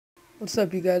What's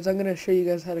up, you guys? I'm going to show you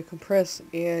guys how to compress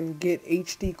and get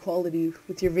HD quality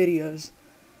with your videos.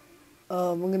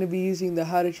 I'm going to be using the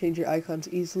how to change your icons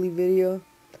easily video.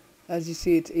 As you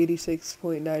see, it's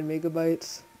 86.9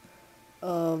 megabytes.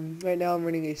 Right now I'm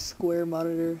running a square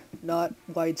monitor, not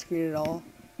widescreen at all.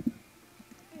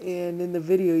 And in the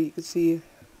video you can see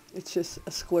it's just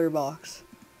a square box,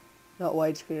 not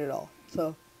widescreen at all.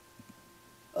 So,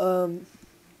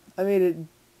 I made it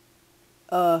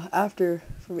after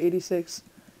from 86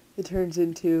 it turns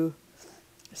into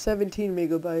 17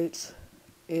 megabytes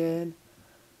and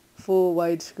full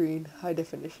widescreen high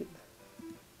definition.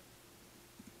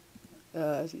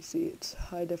 As you see, it's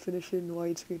high definition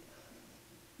widescreen.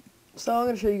 So I'm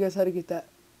going to show you guys how to get that.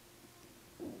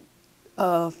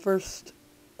 First,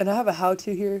 and I have a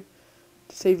how-to here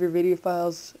to save your video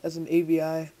files as an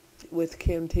AVI with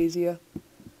Camtasia.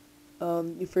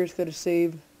 You first got to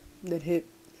save, then hit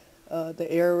the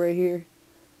arrow right here,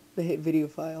 then hit video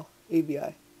file,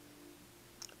 AVI.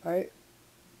 Alright,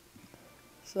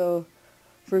 so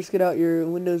first get out your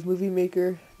Windows Movie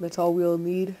Maker. That's all we'll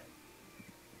need.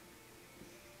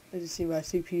 As you see, my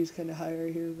CPU is kind of high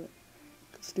right here, but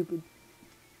stupid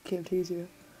Camtasia.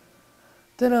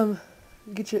 Then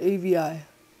get your AVI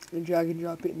and drag and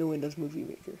drop it in the Windows Movie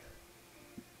Maker.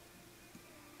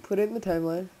 Put it in the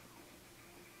timeline.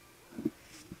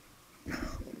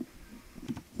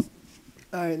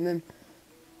 Alright, and then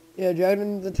drag it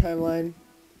into the timeline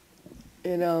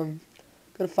and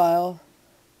go to File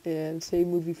and save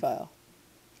movie file.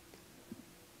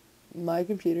 My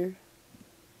computer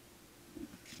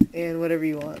and whatever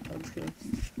you want. I'm just gonna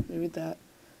leave it that.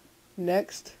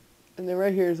 Next, and then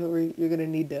right here is what you're gonna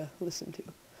need to listen to.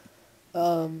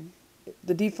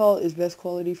 The default is best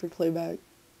quality for playback.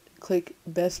 Click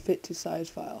best fit to size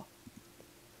file.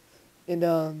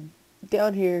 And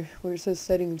down here where it says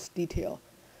settings detail.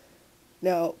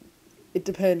 Now, it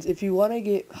depends. If you want to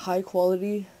get high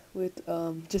quality with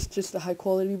just the high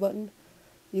quality button,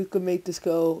 you could make this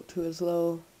go to as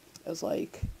low as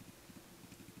like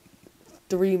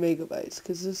 3 megabytes,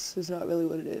 because this is not really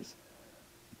what it is.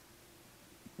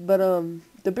 But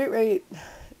the bitrate,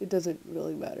 it doesn't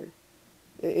really matter.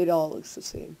 It all looks the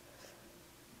same.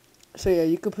 So yeah,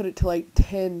 you could put it to like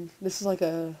 10. This is like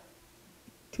a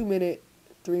 2-minute,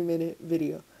 3-minute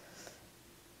video.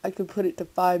 I could put it to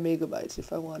 5 megabytes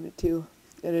if I wanted to,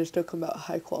 and it'll still come out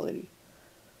high quality.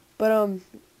 But I'm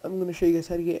going to show you guys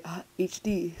how to get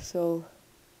HD. So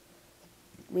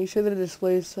make sure that the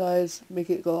display size, make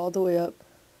it go all the way up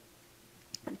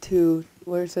to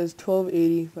where it says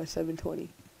 1280 by 720,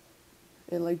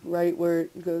 and like right where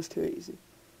it goes to it, easy.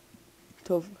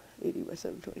 1280 by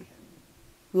 720,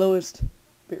 lowest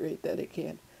bitrate that it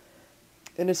can.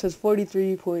 And it says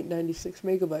 43.96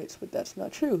 megabytes, but that's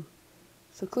not true.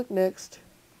 So click next,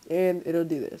 and it'll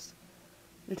do this.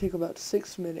 It'll take about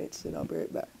 6 minutes, and I'll be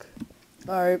right back.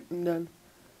 Alright, I'm done.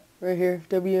 Right here,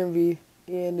 WMV,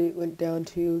 and it went down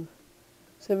to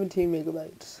 17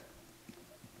 megabytes.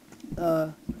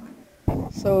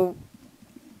 So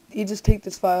you just take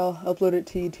this file, upload it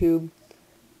to YouTube,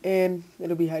 and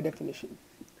it'll be high definition.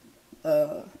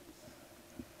 Hope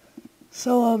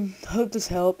this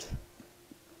helped.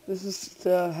 This is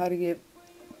how to get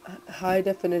high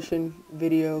definition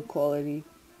video quality,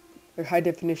 or high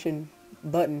definition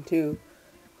button too,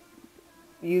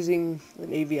 using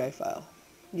an AVI file.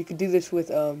 You could do this with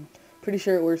pretty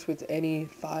sure it works with any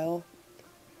file,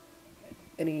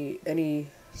 any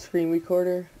screen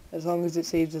recorder, as long as it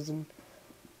saves as an,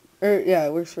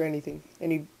 it works for anything,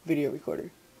 any video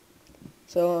recorder.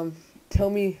 So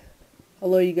tell me how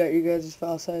low you got your guys'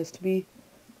 file size to be,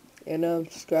 and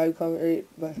subscribe, comment, rate,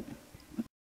 bye.